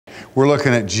We're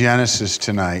looking at Genesis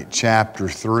tonight, chapter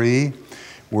 3.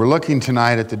 We're looking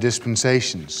tonight at the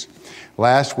dispensations.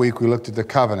 Last week we looked at the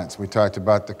covenants. We talked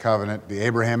about the covenant, the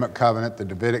Abrahamic covenant, the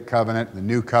Davidic covenant, the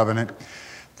new covenant,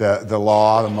 the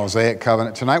law, the Mosaic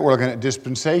covenant. Tonight we're looking at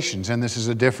dispensations, and this is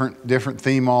a different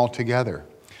theme altogether.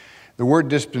 The word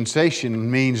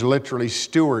dispensation means literally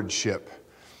stewardship.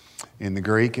 In the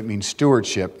Greek, it means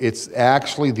stewardship. It's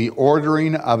actually the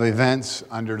ordering of events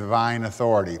under divine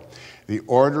authority. The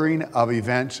ordering of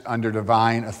events under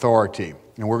divine authority.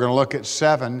 And we're going to look at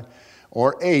 7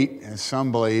 or 8, as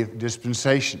some believe,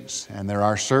 dispensations. And there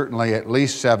are certainly at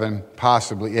least 7,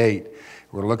 possibly 8.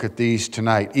 We'll look at these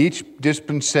tonight. Each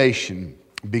dispensation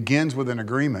begins with an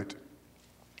agreement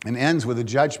and ends with a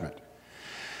judgment.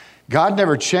 God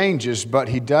never changes, but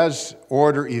He does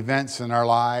order events in our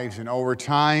lives. And over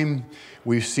time,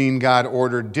 we've seen God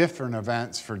order different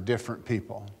events for different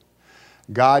people.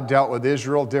 God dealt with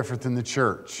Israel different than the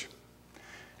church.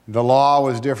 The law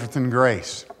was different than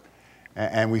grace.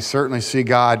 And we certainly see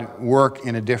God work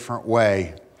in a different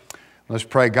way. Let's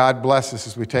pray. God bless us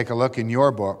as we take a look in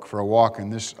your book for a walk in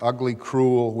this ugly,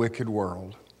 cruel, wicked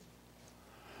world.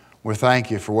 We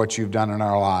thank you for what you've done in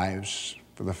our lives,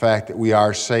 for the fact that we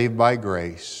are saved by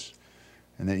grace,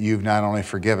 and that you've not only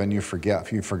forgiven, you've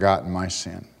forgotten my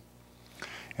sin.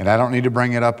 And I don't need to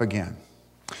bring it up again.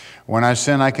 When I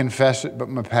sin, I confess it, but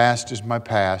my past is my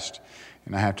past,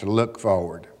 and I have to look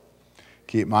forward.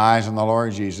 Keep my eyes on the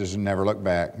Lord Jesus and never look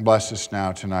back. Bless us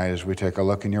now tonight as we take a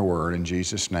look in your word. In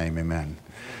Jesus' name, amen.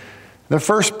 The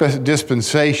first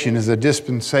dispensation is a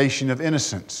dispensation of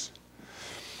innocence.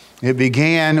 It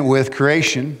began with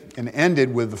creation and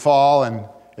ended with the fall and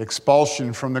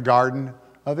expulsion from the Garden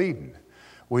of Eden.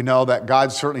 We know that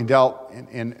God certainly dealt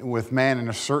with man in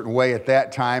a certain way at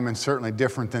that time, and certainly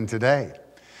different than today.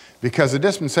 Because the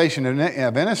dispensation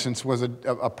of innocence was a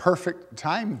perfect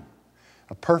time,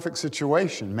 a perfect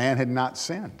situation. Man had not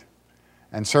sinned.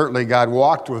 And certainly God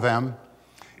walked with them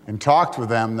and talked with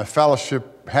them. The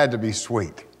fellowship had to be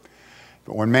sweet.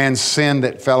 But when man sinned,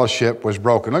 that fellowship was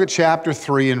broken. Look at chapter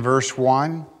 3 and verse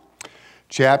 1.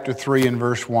 Chapter 3 and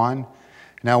verse 1.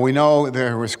 Now we know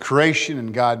there was creation,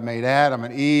 and God made Adam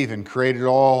and Eve and created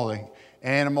all the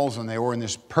animals, and they were in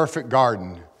this perfect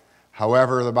garden.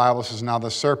 However, the Bible says, now the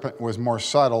serpent was more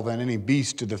subtle than any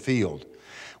beast of the field,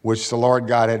 which the Lord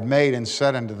God had made, and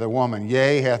said unto the woman,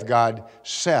 Yea, hath God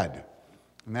said.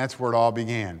 And that's where it all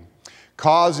began.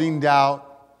 Causing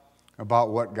doubt about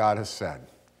what God has said.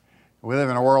 We live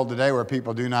in a world today where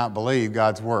people do not believe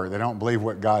God's word. They don't believe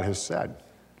what God has said.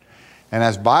 And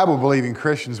as Bible-believing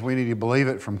Christians, we need to believe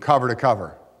it from cover to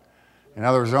cover. In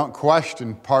other words, don't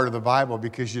question part of the Bible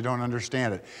because you don't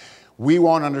understand it. We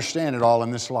won't understand it all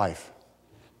in this life.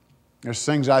 There's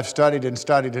things I've studied and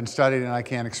studied and studied, and I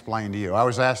can't explain to you. I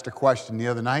was asked a question the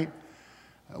other night.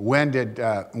 When did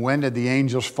the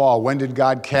angels fall? When did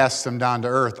God cast them down to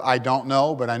earth? I don't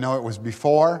know, but I know it was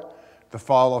before the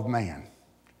fall of man.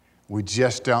 We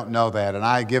just don't know that. And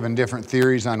I've given different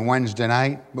theories on Wednesday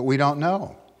night, but we don't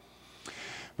know.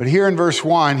 But here in verse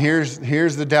 1, here's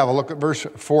the devil. Look at verse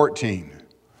 14.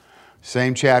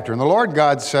 Same chapter. And the Lord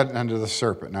God said unto the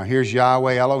serpent. Now here's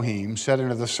Yahweh Elohim said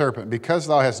unto the serpent, because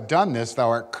thou hast done this, thou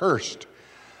art cursed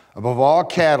above all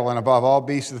cattle and above all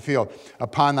beasts of the field.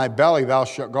 Upon thy belly thou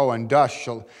shalt go, and dust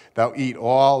shalt thou eat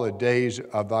all the days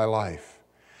of thy life.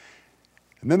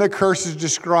 And then the curse is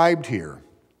described here.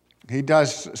 He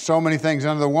does so many things.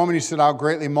 Unto the woman he said, I'll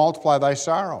greatly multiply thy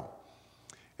sorrow.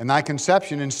 And thy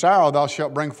conception in sorrow thou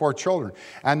shalt bring forth children.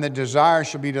 And the desire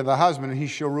shall be to the husband, and he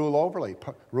shall rule over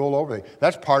thee.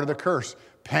 That's part of the curse.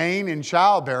 Pain in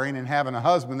childbearing and having a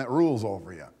husband that rules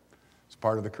over you. It's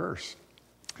part of the curse.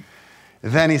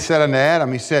 Then he said unto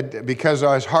Adam, he said, because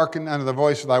thou hast hearkened unto the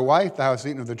voice of thy wife, thou hast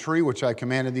eaten of the tree which I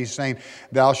commanded thee, saying,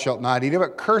 thou shalt not eat of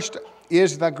it. Cursed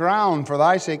is the ground for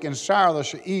thy sake, and sorrow thou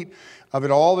shalt eat of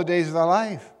it all the days of thy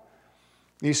life.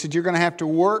 And he said, you're going to have to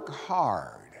work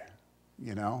hard.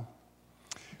 You know,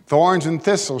 thorns and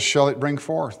thistles shall it bring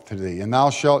forth to thee, and thou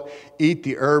shalt eat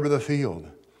the herb of the field.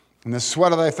 In the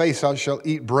sweat of thy face thou shalt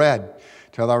eat bread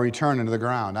till thou return into the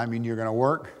ground. I mean, you're going to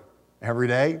work every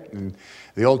day. In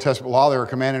the Old Testament law, they were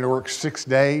commanded to work 6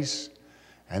 days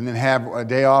and then have a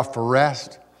day off for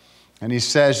rest. And he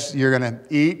says, you're going to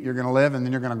eat, you're going to live, and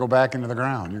then you're going to go back into the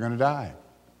ground. You're going to die.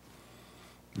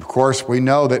 Of course, we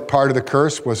know that part of the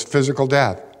curse was physical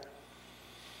death.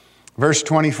 Verse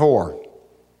 24.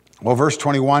 Well, verse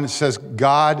 21, it says,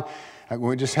 God,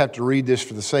 we just have to read this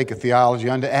for the sake of theology.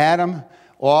 Unto Adam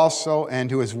also and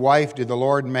to his wife did the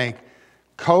Lord make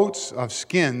coats of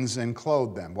skins and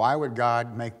clothe them. Why would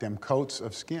God make them coats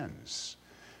of skins?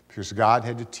 because God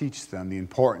had to teach them the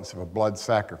importance of a blood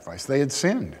sacrifice. They had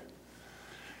sinned.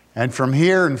 And from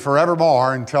here and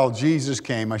forevermore, until Jesus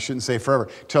came, I shouldn't say forever,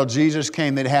 until Jesus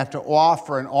came, they'd have to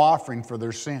offer an offering for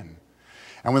their sin.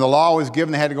 And when the law was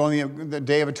given, they had to go on the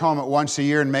Day of Atonement once a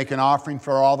year and make an offering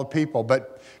for all the people.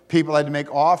 But people had to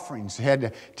make offerings. They had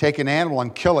to take an animal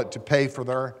and kill it to pay for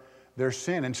their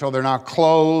sin. And so they're now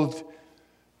clothed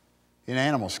in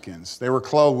animal skins. They were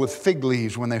clothed with fig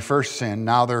leaves when they first sinned.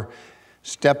 Now they're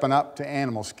stepping up to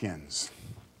animal skins.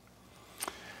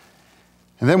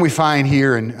 And then we find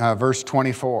here in verse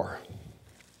 24,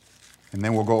 and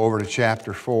then we'll go over to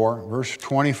chapter 4. Verse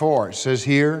 24, it says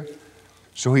here,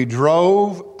 so he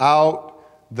drove out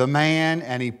the man,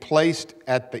 and he placed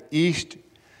at the east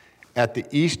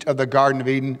of the Garden of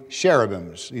Eden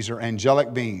cherubims. These are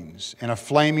angelic beings, and a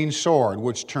flaming sword,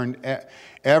 which turned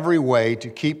every way to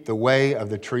keep the way of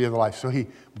the tree of life. So he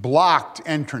blocked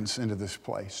entrance into this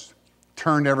place,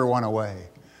 turned everyone away.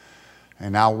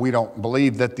 And now we don't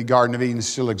believe that the Garden of Eden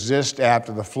still exists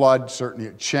after the flood. Certainly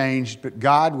it changed, but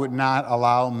God would not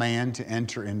allow man to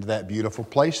enter into that beautiful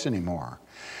place anymore.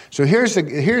 So here's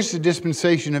the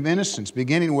dispensation of innocence,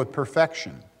 beginning with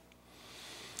perfection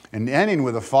and ending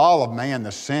with the fall of man,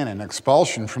 the sin, and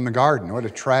expulsion from the garden. What a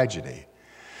tragedy.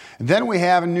 And then we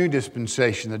have a new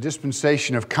dispensation, the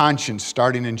dispensation of conscience,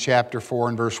 starting in chapter 4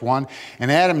 and verse 1.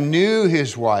 And Adam knew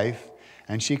his wife,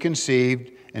 and she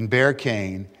conceived and bare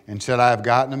Cain, and said, I have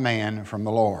gotten a man from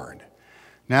the Lord.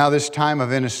 Now this time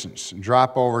of innocence,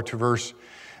 drop over to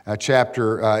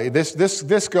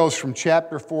this goes from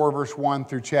chapter 4, verse 1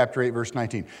 through chapter 8, verse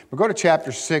 19. But go to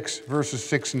chapter 6, verses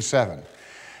 6 and 7.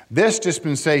 This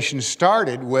dispensation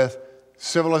started with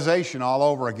civilization all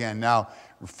over again. Now,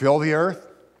 fill the earth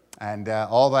and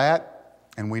all that.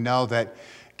 And we know that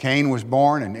Cain was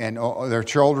born and their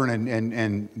children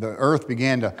and the earth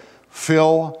began to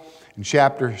fill. In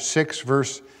chapter 6,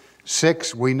 verse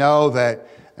 6, we know that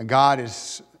God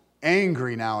is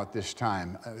angry now at this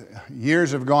time.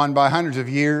 Years have gone by, hundreds of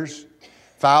years,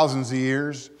 thousands of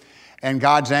years, and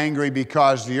God's angry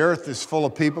because the earth is full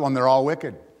of people and they're all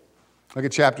wicked. Look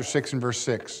at chapter 6 and verse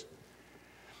 6.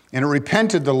 And it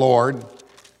repented the Lord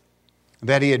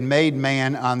that he had made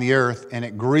man on the earth, and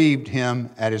it grieved him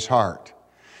at his heart.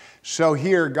 So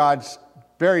here God's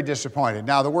very disappointed.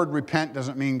 Now the word repent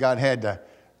doesn't mean God had to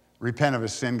repent of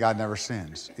his sin. God never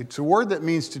sins. It's a word that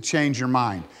means to change your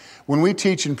mind. When we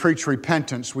teach and preach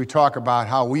repentance, we talk about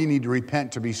how we need to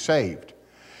repent to be saved.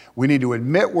 We need to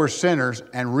admit we're sinners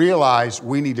and realize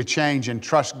we need to change and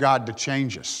trust God to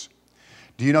change us.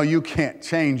 Do you know you can't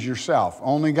change yourself?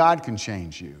 Only God can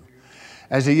change you.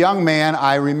 As a young man,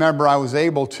 I remember I was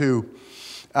able to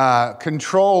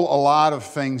control a lot of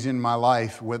things in my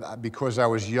life because I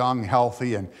was young,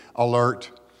 healthy, and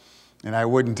alert. And I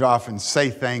wouldn't often say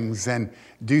things and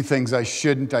do things I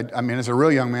shouldn't. I mean, as a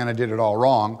real young man, I did it all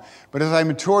wrong. But as I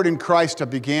matured in Christ, I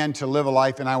began to live a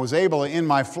life, and I was able to, in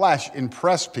my flesh,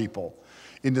 impress people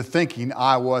into thinking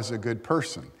I was a good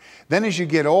person. Then as you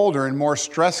get older and more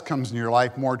stress comes in your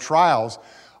life, more trials,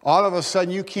 all of a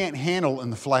sudden you can't handle in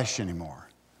the flesh anymore.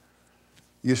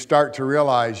 You start to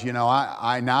realize, you know,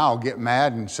 I now get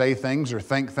mad and say things or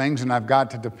think things, and I've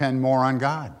got to depend more on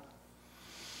God.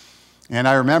 And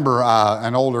I remember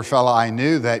an older fellow I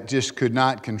knew that just could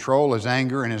not control his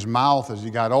anger and his mouth as he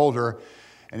got older,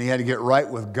 and he had to get right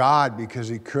with God because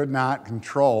he could not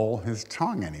control his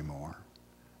tongue anymore.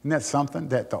 Isn't that something?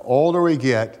 That the older we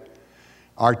get,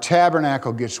 our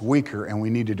tabernacle gets weaker and we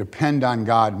need to depend on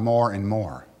God more and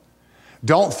more.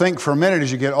 Don't think for a minute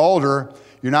as you get older,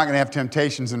 you're not going to have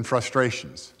temptations and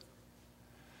frustrations.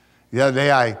 The other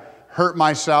day I hurt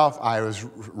myself. I was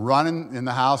running in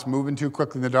the house, moving too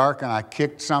quickly in the dark, and I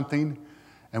kicked something.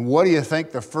 And what do you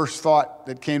think the first thought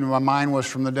that came to my mind was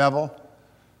from the devil?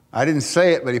 I didn't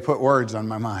say it, but he put words on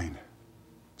my mind.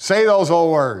 Say those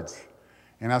old words.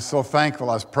 And I was so thankful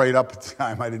I was prayed up at the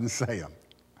time I didn't say them.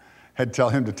 Had to tell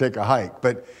him to take a hike.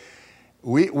 But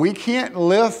we can't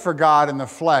live for God in the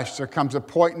flesh. There comes a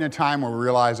point in a time where we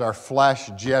realize our flesh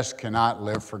just cannot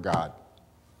live for God.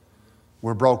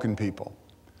 We're broken people.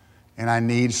 And I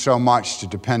need so much to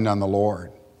depend on the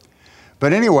Lord.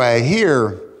 But anyway,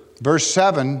 here, verse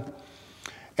 7,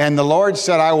 and the Lord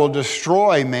said, I will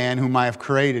destroy man whom I have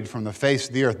created from the face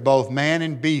of the earth, both man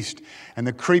and beast, and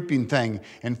the creeping thing,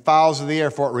 and fowls of the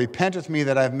air, for it repenteth me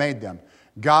that I have made them.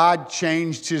 God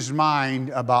changed his mind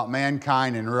about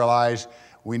mankind and realized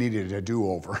we needed a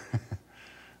do-over.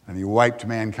 And he wiped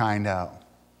mankind out.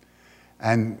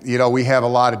 And, you know, we have a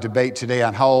lot of debate today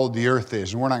on how old the earth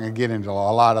is, and we're not going to get into a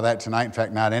lot of that tonight. In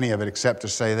fact, not any of it, except to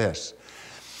say this.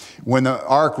 When the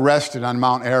ark rested on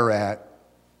Mount Ararat,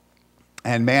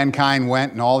 And mankind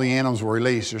went and all the animals were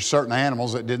released. There's certain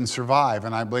animals that didn't survive,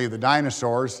 and I believe the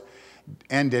dinosaurs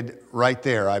ended right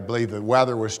there. I believe the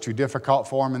weather was too difficult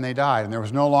for them and they died, and there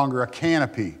was no longer a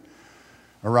canopy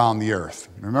around the earth.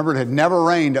 Remember, it had never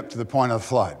rained up to the point of the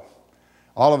flood.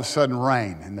 All of a sudden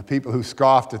rain, and the people who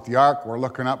scoffed at the ark were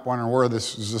looking up wondering where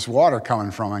is this water coming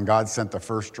from, and God sent the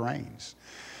first rains.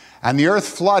 And the earth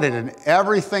flooded, and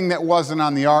everything that wasn't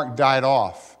on the ark died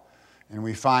off. And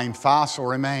we find fossil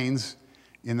remains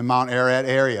in the Mount Ararat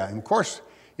area. And of course,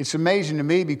 it's amazing to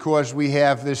me because we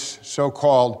have this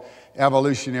so-called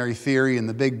evolutionary theory and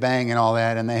the Big Bang and all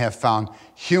that, and they have found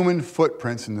human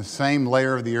footprints in the same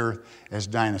layer of the earth as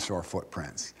dinosaur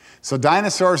footprints. So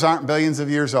dinosaurs aren't billions of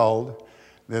years old.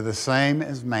 They're the same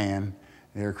as man.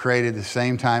 They were created the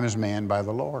same time as man by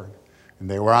the Lord. And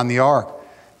they were on the ark.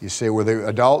 You say, were they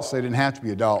adults? They didn't have to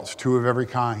be adults, two of every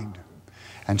kind.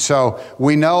 And so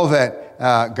we know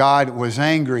that God was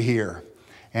angry here.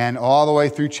 And all the way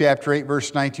through chapter 8,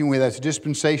 verse 19, that's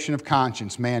dispensation of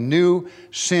conscience. Man knew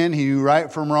sin, he knew right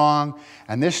from wrong,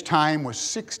 and this time was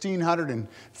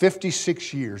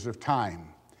 1,656 years of time,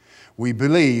 we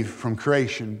believe, from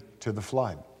creation to the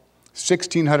flood.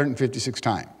 1,656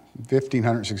 times.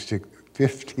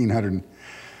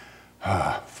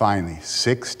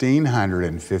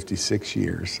 1,656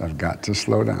 years. I've got to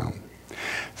slow down.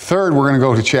 Third, we're going to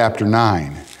go to chapter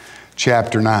 9.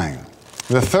 Chapter 9.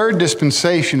 The third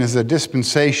dispensation is the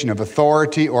dispensation of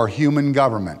authority or human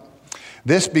government.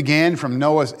 This began from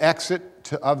Noah's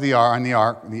exit on the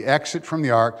ark, the exit from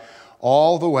the ark,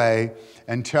 all the way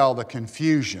until the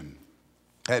confusion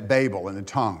at Babel in the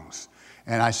tongues.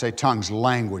 And I say tongues,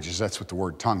 languages. That's what the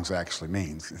word tongues actually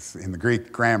means. In the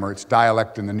Greek grammar, it's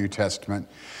dialect in the New Testament,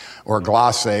 or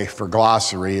glosse for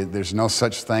glossary. There's no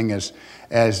such thing as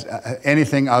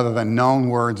anything other than known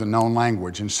words and known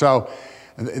language. And so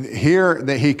here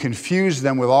that he confused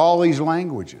them with all these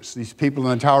languages. These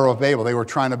people in the Tower of Babel, they were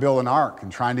trying to build an ark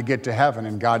and trying to get to heaven,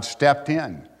 and God stepped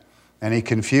in and he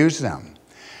confused them.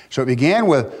 So it began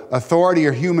with authority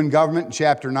or human government in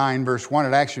chapter 9, verse 1.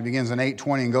 It actually begins in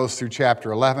 8:20 and goes through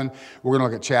chapter 11. We're going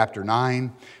to look at chapter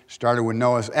 9. Started with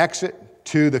Noah's exit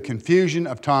to the confusion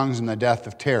of tongues and the death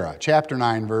of Terah. Chapter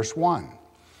 9, verse 1.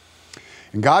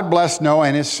 And God blessed Noah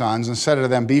and his sons and said to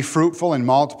them, be fruitful and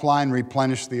multiply and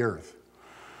replenish the earth.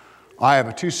 I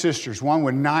have two sisters, one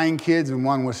with 9 kids and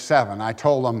one with 7. I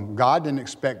told them, God didn't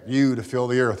expect you to fill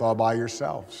the earth all by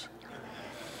yourselves.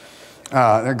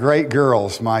 They're great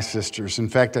girls, my sisters. In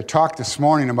fact, I talked this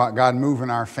morning about God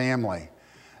moving our family.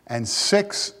 And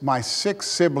my 6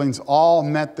 siblings all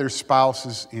met their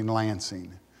spouses in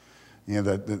Lansing. You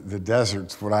know, the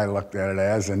desert's what I looked at it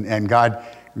as. And God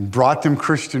brought them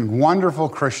wonderful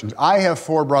Christians. I have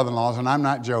 4 brother-in-laws, and I'm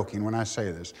not joking when I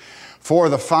say this. 4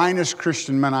 of the finest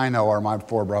Christian men I know are my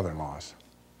 4 brother-in-laws.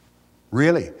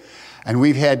 Really. And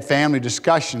we've had family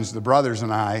discussions, the brothers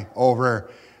and I, over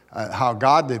how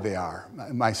godly they are.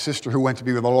 My sister, who went to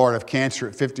be with the Lord of cancer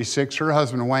at 56, her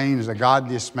husband Wayne is the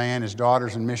godliest man. His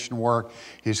daughter's in mission work.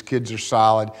 His kids are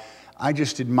solid. I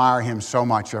just admire him so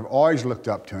much. I've always looked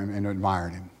up to him and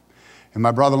admired him. And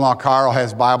my brother-in-law Carl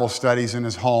has Bible studies in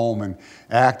his home and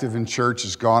active in church,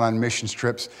 has gone on missions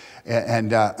trips.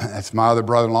 And that's my other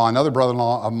brother-in-law. Another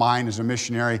brother-in-law of mine is a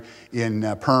missionary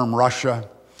in Perm, Russia.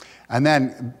 And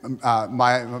then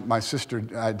my sister,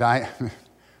 I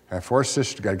have 4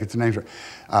 sisters, got to get the names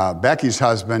right. Becky's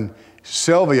husband,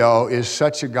 Silvio, is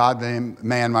such a godly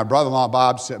man. My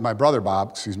brother-in-law my brother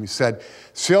Bob, said,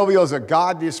 Silvio's the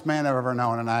godliest man I've ever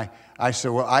known. And I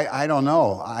said, well, I don't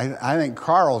know. I think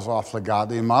Carl's awfully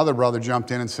godly. And my other brother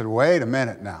jumped in and said, wait a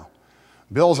minute now.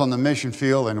 Bill's on the mission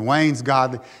field and Wayne's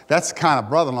godly. That's the kind of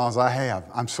brother-in-laws I have.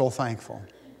 I'm so thankful.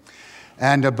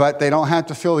 But they don't have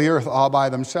to fill the earth all by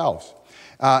themselves.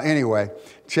 Anyway,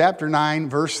 chapter 9,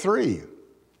 verse 3.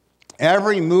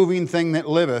 Every moving thing that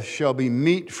liveth shall be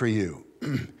meat for you,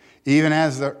 even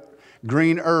as the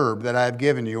green herb that I have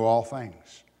given you all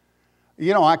things.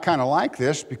 You know, I kind of like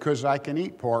this because I can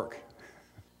eat pork,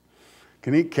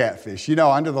 can eat catfish. You know,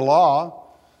 under the law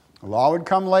would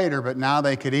come later, but now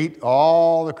they could eat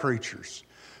all the creatures.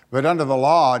 But under the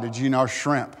law, did you know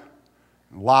shrimp,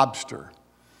 and lobster,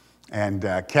 and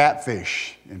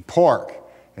catfish, and pork,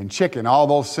 and chicken, all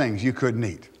those things you couldn't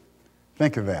eat.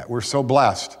 Think of that. We're so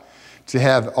blessed to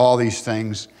have all these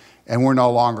things, and we're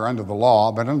no longer under the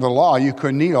law. But under the law, you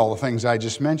couldn't eat all the things I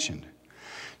just mentioned.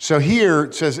 So here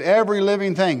it says, every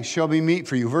living thing shall be meat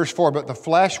for you. Verse 4, but the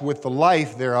flesh with the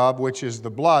life thereof, which is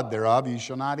the blood thereof, you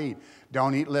shall not eat.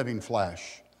 Don't eat living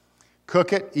flesh.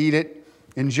 Cook it, eat it,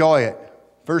 enjoy it.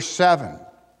 Verse 7,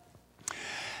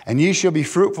 And ye shall be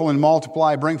fruitful and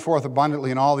multiply, bring forth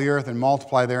abundantly in all the earth, and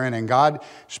multiply therein. And God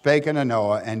spake unto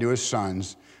Noah and to his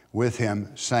sons with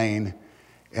him, saying,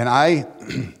 And I,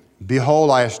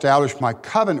 behold, I establish my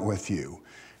covenant with you,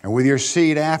 and with your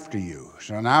seed after you.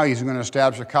 So now he's going to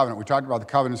establish a covenant. We talked about the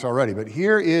covenants already, but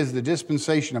here is the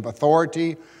dispensation of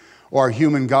authority or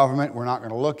human government. We're not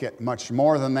going to look at much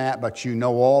more than that, but you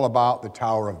know all about the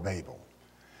Tower of Babel.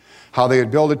 How they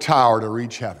would build a tower to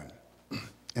reach heaven.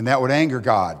 And that would anger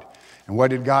God. And what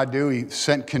did God do? He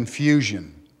sent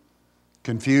confusion.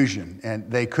 And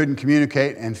they couldn't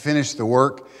communicate and finish the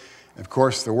work. Of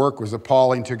course, the work was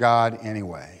appalling to God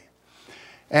anyway.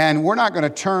 And we're not going to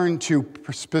turn to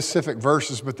specific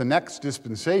verses, but the next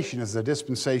dispensation is the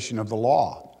dispensation of the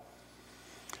law.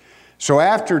 So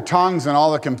after tongues and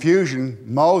all the confusion,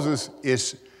 Moses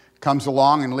comes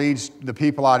along and leads the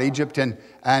people out of Egypt.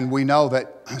 And we know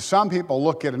that some people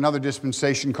look at another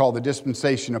dispensation called the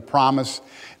dispensation of promise.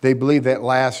 They believe that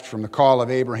lasts from the call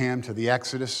of Abraham to the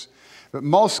Exodus. But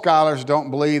most scholars don't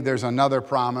believe there's another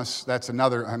promise. That is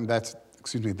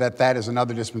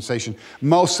another dispensation.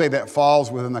 Most say that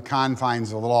falls within the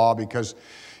confines of the law because,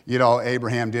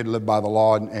 Abraham did live by the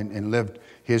law and lived,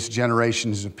 his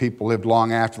generations of people lived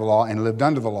long after the law and lived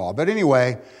under the law. But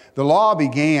anyway, the law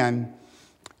began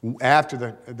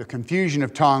after the confusion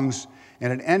of tongues,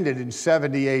 and it ended in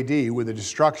 70 AD with the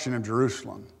destruction of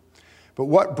Jerusalem. But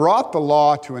what brought the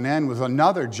law to an end was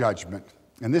another judgment,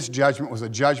 and this judgment was a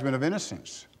judgment of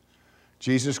innocence.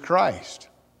 Jesus Christ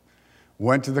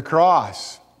went to the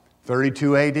cross,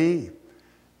 32 AD, and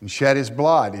shed his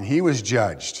blood, and he was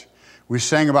judged. We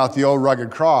sang about the old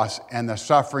rugged cross and the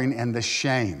suffering and the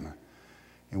shame.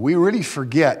 And we really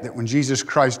forget that when Jesus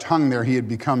Christ hung there, he had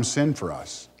become sin for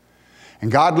us.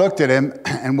 And God looked at him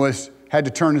and had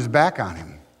to turn his back on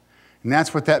him. And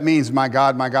that's what that means. My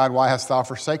God, why hast thou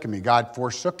forsaken me? God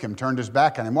forsook him, turned his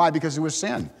back on him. Why? Because it was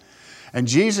sin. And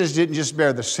Jesus didn't just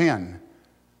bear the sin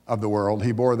of the world,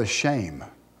 he bore the shame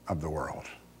of the world.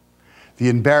 The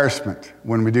embarrassment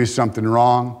when we do something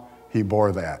wrong, he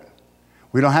bore that.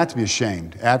 We don't have to be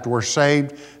ashamed. After we're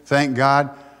saved, thank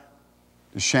God,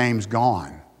 the shame's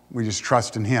gone. We just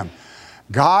trust in him.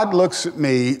 God looks at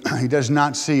me, he does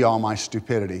not see all my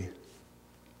stupidity.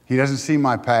 He doesn't see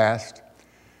my past.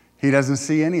 He doesn't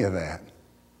see any of that.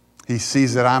 He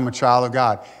sees that I'm a child of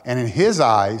God. And in his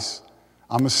eyes,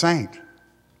 I'm a saint.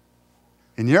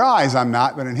 In your eyes, I'm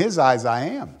not, but in his eyes, I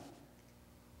am.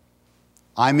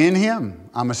 I'm in him.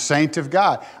 I'm a saint of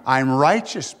God. I'm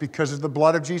righteous because of the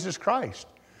blood of Jesus Christ.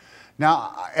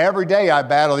 Now, every day I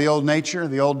battle the old nature,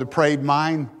 the old depraved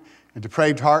mind, the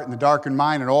depraved heart and the darkened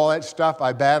mind and all that stuff.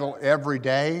 I battle every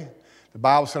day. The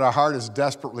Bible said our heart is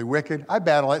desperately wicked. I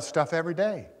battle that stuff every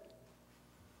day.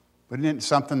 But isn't it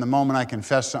something the moment I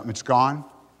confess something, it's gone?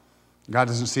 God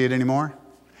doesn't see it anymore.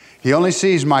 He only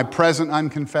sees my present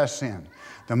unconfessed sin.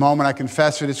 The moment I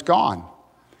confess it, it's gone.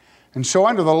 And so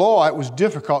under the law, it was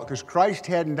difficult because Christ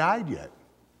hadn't died yet.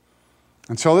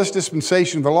 And so this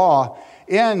dispensation of the law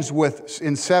ends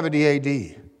in 70 AD.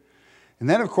 And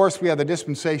then, of course, we have the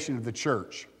dispensation of the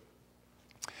church.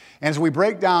 And as we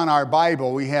break down our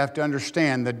Bible, we have to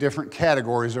understand the different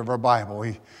categories of our Bible.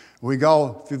 We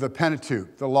go through the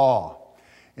Pentateuch, the law,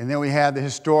 and then we have the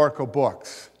historical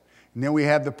books, and then we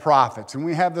have the prophets, and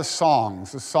we have the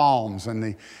songs, the psalms,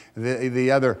 and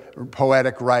the other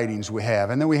poetic writings we have.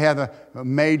 And then we have the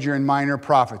major and minor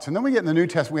prophets. And then we get in the New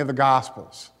Testament, we have the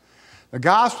Gospels. The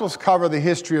Gospels cover the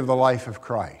history of the life of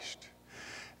Christ.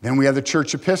 Then we have the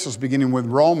church epistles, beginning with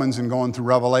Romans and going through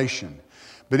Revelation.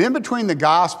 But in between the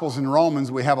Gospels and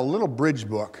Romans, we have a little bridge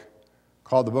book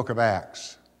called the book of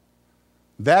Acts.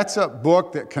 That's a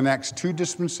book that connects two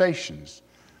dispensations,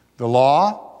 the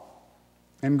law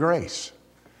and grace.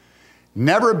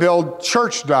 Never build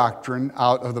church doctrine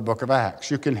out of the book of Acts.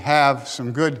 You can have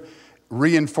some good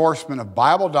reinforcement of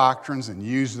Bible doctrines and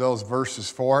use those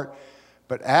verses for it,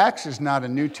 but Acts is not a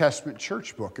New Testament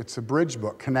church book. It's a bridge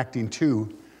book connecting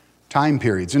two time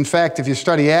periods. In fact, if you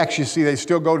study Acts, you see they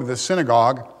still go to the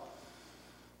synagogue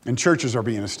and churches are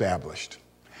being established.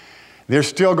 They're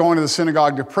still going to the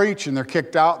synagogue to preach and they're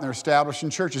kicked out and they're establishing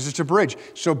churches. It's a bridge.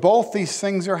 So both these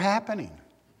things are happening.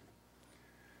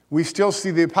 We still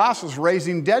see the apostles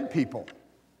raising dead people.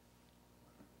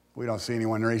 We don't see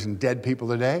anyone raising dead people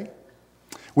today.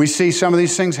 We see some of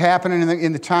these things happening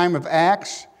in the time of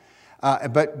Acts.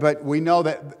 But we know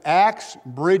that Acts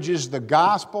bridges the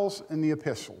Gospels and the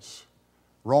epistles.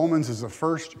 Romans is the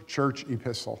first church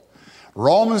epistle.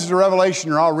 Romans to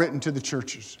Revelation are all written to the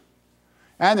churches.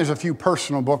 And there's a few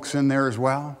personal books in there as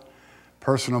well.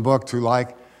 Personal book to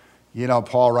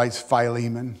Paul writes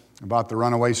Philemon. about the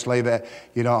runaway slave,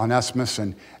 Onesimus,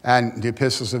 and the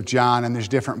epistles of John, and there's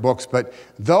different books, but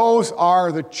those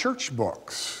are the church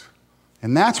books.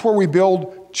 And that's where we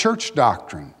build church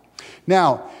doctrine.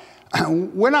 Now,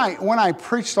 when I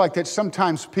preach like that,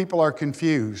 sometimes people are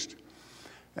confused.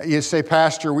 You say,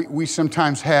 Pastor, we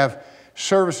sometimes have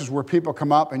services where people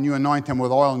come up and you anoint them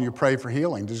with oil and you pray for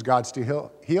healing. Does God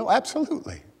still heal?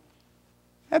 Absolutely.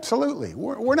 Absolutely.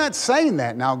 We're not saying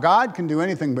that. Now, God can do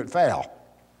anything but fail.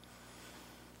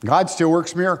 God still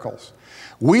works miracles.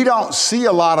 We don't see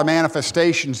a lot of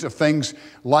manifestations of things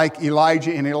like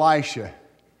Elijah and Elisha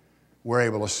we're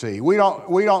able to see. We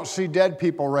don't see dead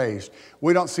people raised.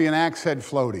 We don't see an axe head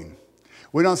floating.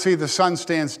 We don't see the sun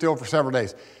stand still for several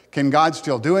days. Can God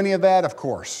still do any of that? Of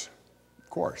course. Of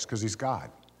course, because He's God.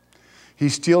 He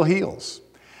still heals.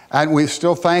 And we're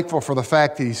still thankful for the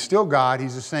fact that He's still God.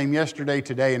 He's the same yesterday,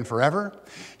 today, and forever.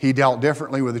 He dealt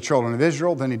differently with the children of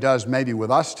Israel than He does maybe with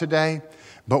us today.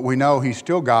 But we know He's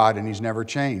still God and He's never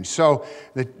changed. So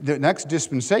the next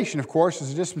dispensation, of course, is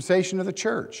the dispensation of the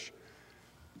church.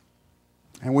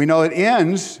 And we know it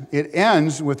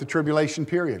ends with the tribulation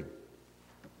period.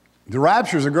 The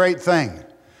rapture is a great thing.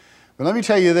 But let me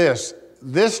tell you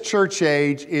this church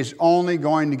age is only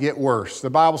going to get worse. The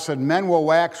Bible said men will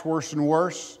wax worse and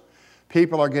worse.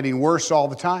 People are getting worse all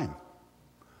the time.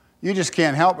 You just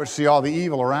can't help but see all the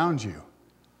evil around you.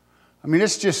 I mean,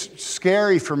 it's just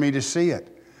scary for me to see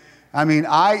it. I mean,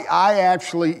 I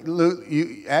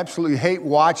absolutely hate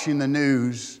watching the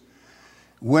news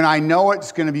when I know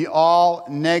it's going to be all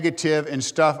negative and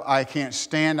stuff I can't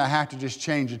stand. I have to just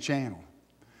change the channel.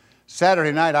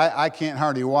 Saturday night, I can't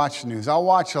hardly watch the news. I'll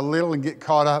watch a little and get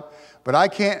caught up, but I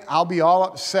can't. I'll be all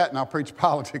upset and I'll preach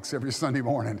politics every Sunday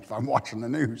morning if I'm watching the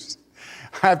news.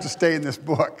 I have to stay in this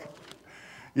book,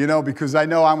 because I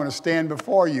know I'm going to stand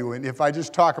before you. And if I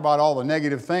just talk about all the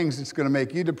negative things, it's going to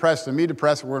make you depressed and me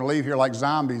depressed. We're going to leave here like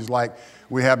zombies, like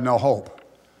we have no hope.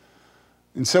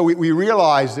 And so we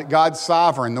realize that God's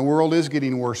sovereign. The world is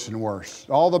getting worse and worse.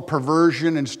 All the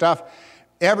perversion and stuff.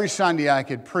 Every Sunday I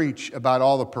could preach about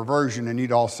all the perversion and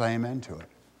you'd all say amen to it.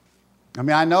 I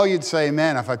mean, I know you'd say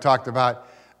amen if I talked about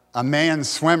a man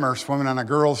swimmer swimming on a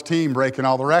girl's team breaking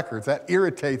all the records. That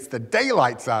irritates the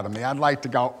daylights out of me. I'd like to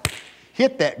go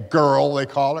hit that girl, they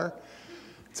call her.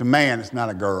 It's a man, it's not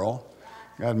a girl.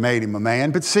 God made him a man.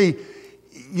 But see,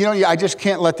 I just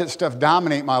can't let that stuff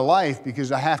dominate my life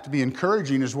because I have to be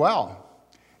encouraging as well.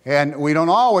 And we don't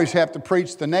always have to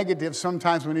preach the negative.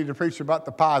 Sometimes we need to preach about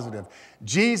the positive.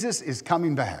 Jesus is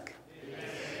coming back. Amen.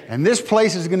 And this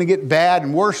place is going to get bad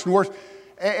and worse and worse.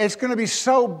 It's going to be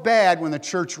so bad when the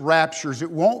church raptures.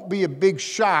 It won't be a big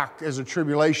shock as the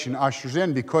tribulation ushers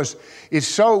in because it's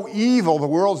so evil the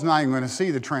world's not even going to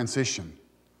see the transition.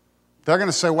 They're going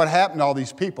to say, what happened to all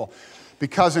these people?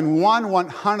 Because in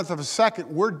 1/100th of a second,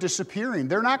 we're disappearing.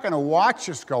 They're not going to watch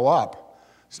us go up.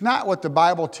 It's not what the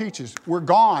Bible teaches. We're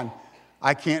gone.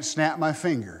 I can't snap my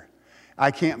finger.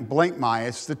 I can't blink my eye.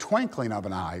 It's the twinkling of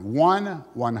an eye.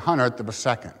 1/100th of a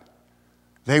second.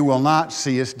 They will not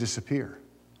see us disappear.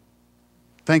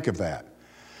 Think of that.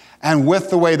 And with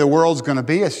the way the world's going to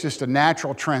be, it's just a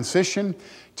natural transition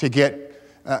to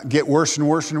get worse and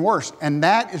worse and worse. And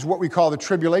that is what we call the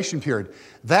tribulation period.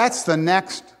 That's the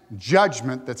next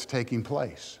judgment that's taking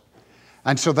place.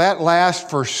 And so that lasts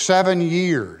for 7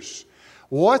 years.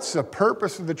 What's the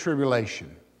purpose of the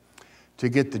tribulation? To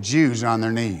get the Jews on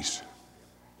their knees.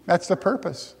 That's the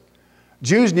purpose.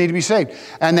 Jews need to be saved.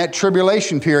 And that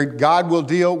tribulation period, God will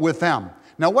deal with them.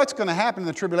 Now, what's going to happen in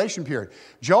the tribulation period?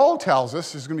 Joel tells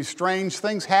us there's going to be strange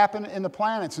things happen in the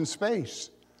planets in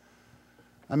space.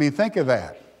 I mean, think of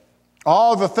that.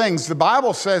 All the things. The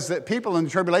Bible says that people in the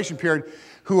tribulation period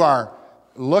who are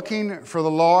looking for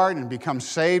the Lord and become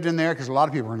saved in there, because a lot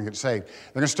of people are going to get saved.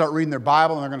 They're going to start reading their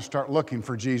Bible and they're going to start looking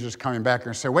for Jesus coming back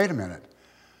and say, wait a minute.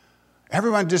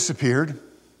 Everyone disappeared.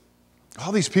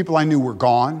 All these people I knew were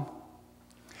gone.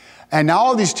 And now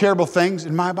all these terrible things,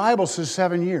 and my Bible says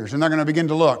 7 years, and they're going to begin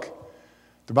to look.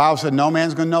 The Bible said no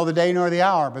man's going to know the day nor the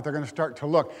hour, but they're going to start to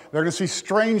look. They're going to see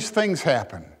strange things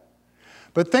happen.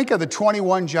 But think of the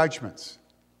 21 judgments.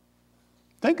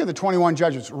 Think of the 21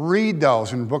 judgments. Read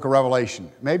those in the book of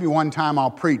Revelation. Maybe one time I'll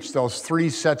preach those 3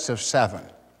 sets of 7.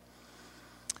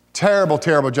 Terrible,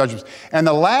 terrible judgments. And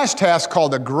the last task,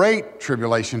 called the Great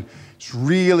Tribulation, is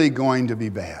really going to be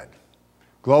bad.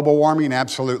 Global warming,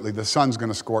 absolutely. The sun's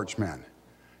going to scorch men.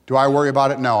 Do I worry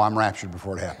about it? No, I'm raptured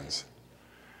before it happens.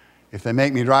 If they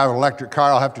make me drive an electric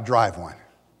car, I'll have to drive one.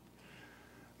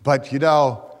 But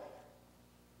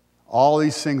all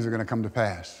these things are going to come to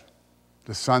pass.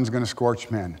 The sun's going to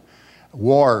scorch men.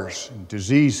 wars and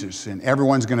diseases, and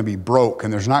everyone's going to be broke,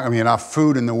 and there's not going to be enough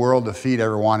food in the world to feed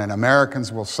everyone, and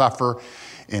Americans will suffer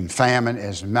in famine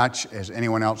as much as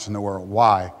anyone else in the world.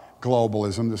 Why?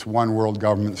 Globalism, this one world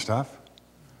government stuff.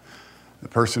 The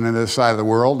person on the other side of the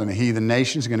world in a heathen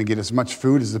nation is going to get as much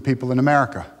food as the people in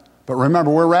America. But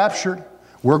remember, we're raptured.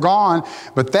 We're gone.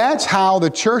 But that's how the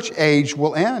church age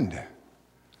will end.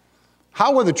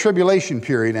 How will the tribulation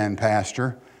period end,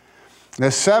 Pastor? The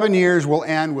 7 years will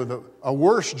end with a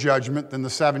worse judgment than the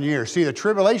 7 years. See, the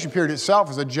tribulation period itself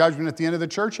is a judgment at the end of the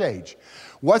church age.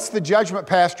 What's the judgment,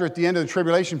 Pastor, at the end of the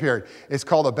tribulation period? It's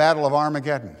called the Battle of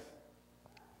Armageddon.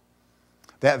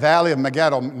 That Valley of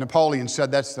Megiddo, Napoleon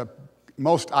said that's the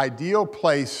most ideal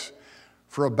place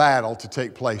for a battle to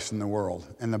take place in the world.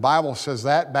 And the Bible says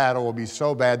that battle will be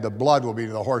so bad the blood will be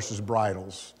to the horses'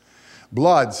 bridles.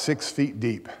 Blood 6 feet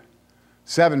deep,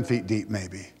 7 feet deep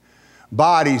maybe.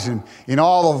 Bodies and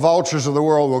all the vultures of the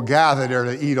world will gather there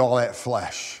to eat all that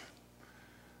flesh.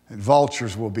 And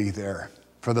vultures will be there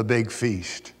for the big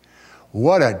feast.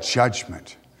 What a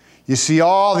judgment. You see,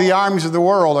 all the armies of the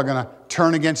world are going to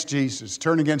turn against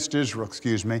Israel,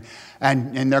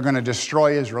 and they're going to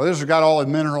destroy Israel. Israel's got all the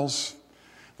minerals.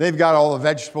 They've got all the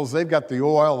vegetables. They've got the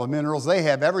oil, the minerals. They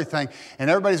have everything, and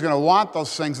everybody's going to want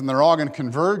those things, and they're all going to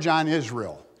converge on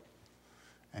Israel.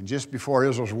 And just before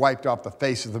Israel's wiped off the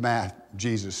face of the map,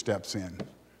 Jesus steps in.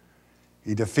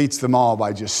 He defeats them all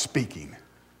by just speaking.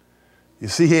 You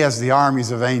see, he has the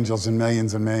armies of angels and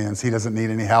millions and millions. He doesn't need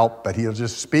any help, but he'll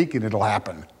just speak and it'll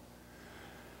happen.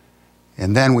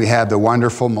 And then we have the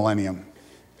wonderful millennium.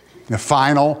 The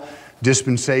final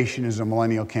dispensation is a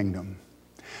millennial kingdom.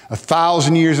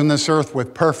 1,000 years on this earth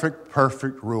with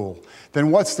perfect rule.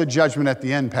 Then what's the judgment at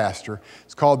the end, Pastor?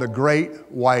 It's called the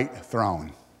Great White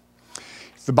Throne.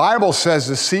 The Bible says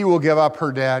the sea will give up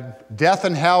her dead, death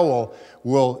and hell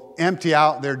will empty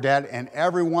out their dead, and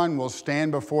everyone will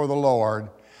stand before the Lord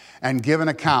and give an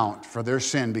account for their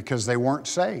sin because they weren't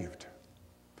saved.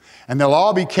 And they'll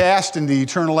all be cast into the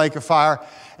eternal lake of fire,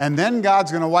 and then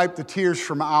God's going to wipe the tears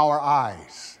from our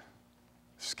eyes.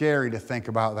 Scary to think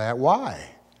about that. Why?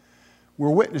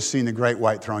 We're witnessing the great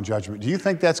white throne judgment. Do you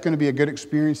think that's going to be a good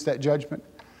experience, that judgment?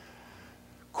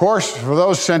 Of course, for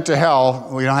those sent to hell,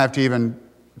 we don't have to even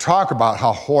talk about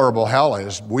how horrible hell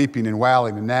is, weeping and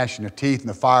wailing and gnashing of teeth and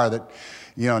the fire that,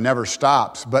 never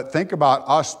stops. But think about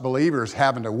us believers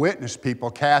having to witness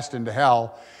people cast into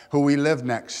hell who we live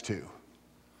next to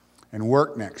and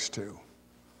work next to.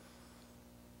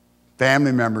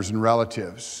 Family members and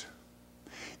relatives.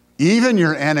 Even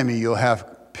your enemy, you'll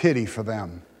have pity for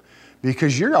them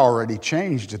because you're already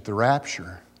changed at the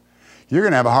rapture. You're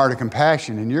going to have a heart of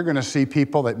compassion, and you're going to see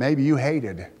people that maybe you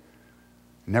hated,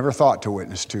 never thought to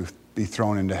witness to, be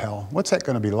thrown into hell. What's that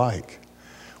going to be like?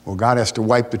 Well, God has to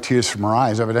wipe the tears from our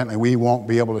eyes. Evidently, we won't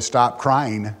be able to stop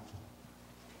crying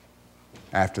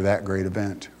after that great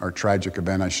event, or tragic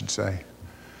event, I should say.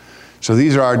 So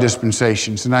these are our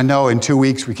dispensations. And I know in 2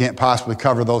 weeks we can't possibly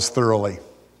cover those thoroughly.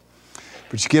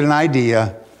 But you get an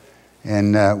idea,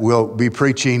 and we'll be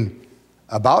preaching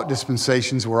about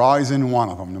dispensations. We're always in one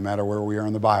of them, no matter where we are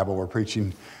in the Bible. We're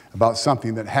preaching about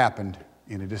something that happened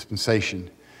in a dispensation.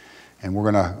 And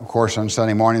we're going to, of course, on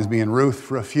Sunday mornings be in Ruth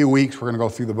for a few weeks. We're going to go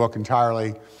through the book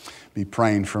entirely. Be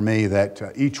praying for me that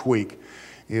each week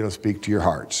it'll speak to your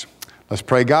hearts. Let's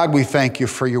pray. God, we thank you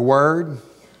for your word.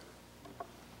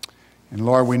 And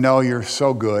Lord, we know you're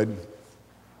so good.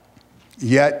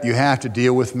 Yet you have to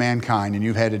deal with mankind, and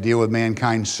you've had to deal with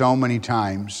mankind so many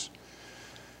times.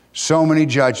 So many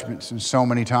judgments and so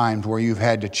many times where you've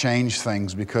had to change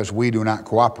things because we do not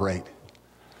cooperate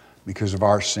because of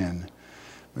our sin.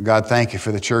 But God, thank you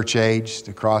for the church age,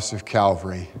 the cross of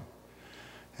Calvary.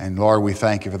 And Lord, we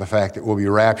thank you for the fact that we'll be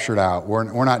raptured out.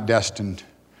 We're not destined.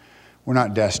 We're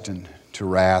not destined to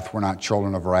wrath. We're not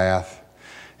children of wrath.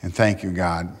 And thank you,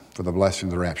 God, for the blessing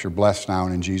of the rapture. Bless now,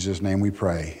 and in Jesus' name we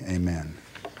pray. Amen.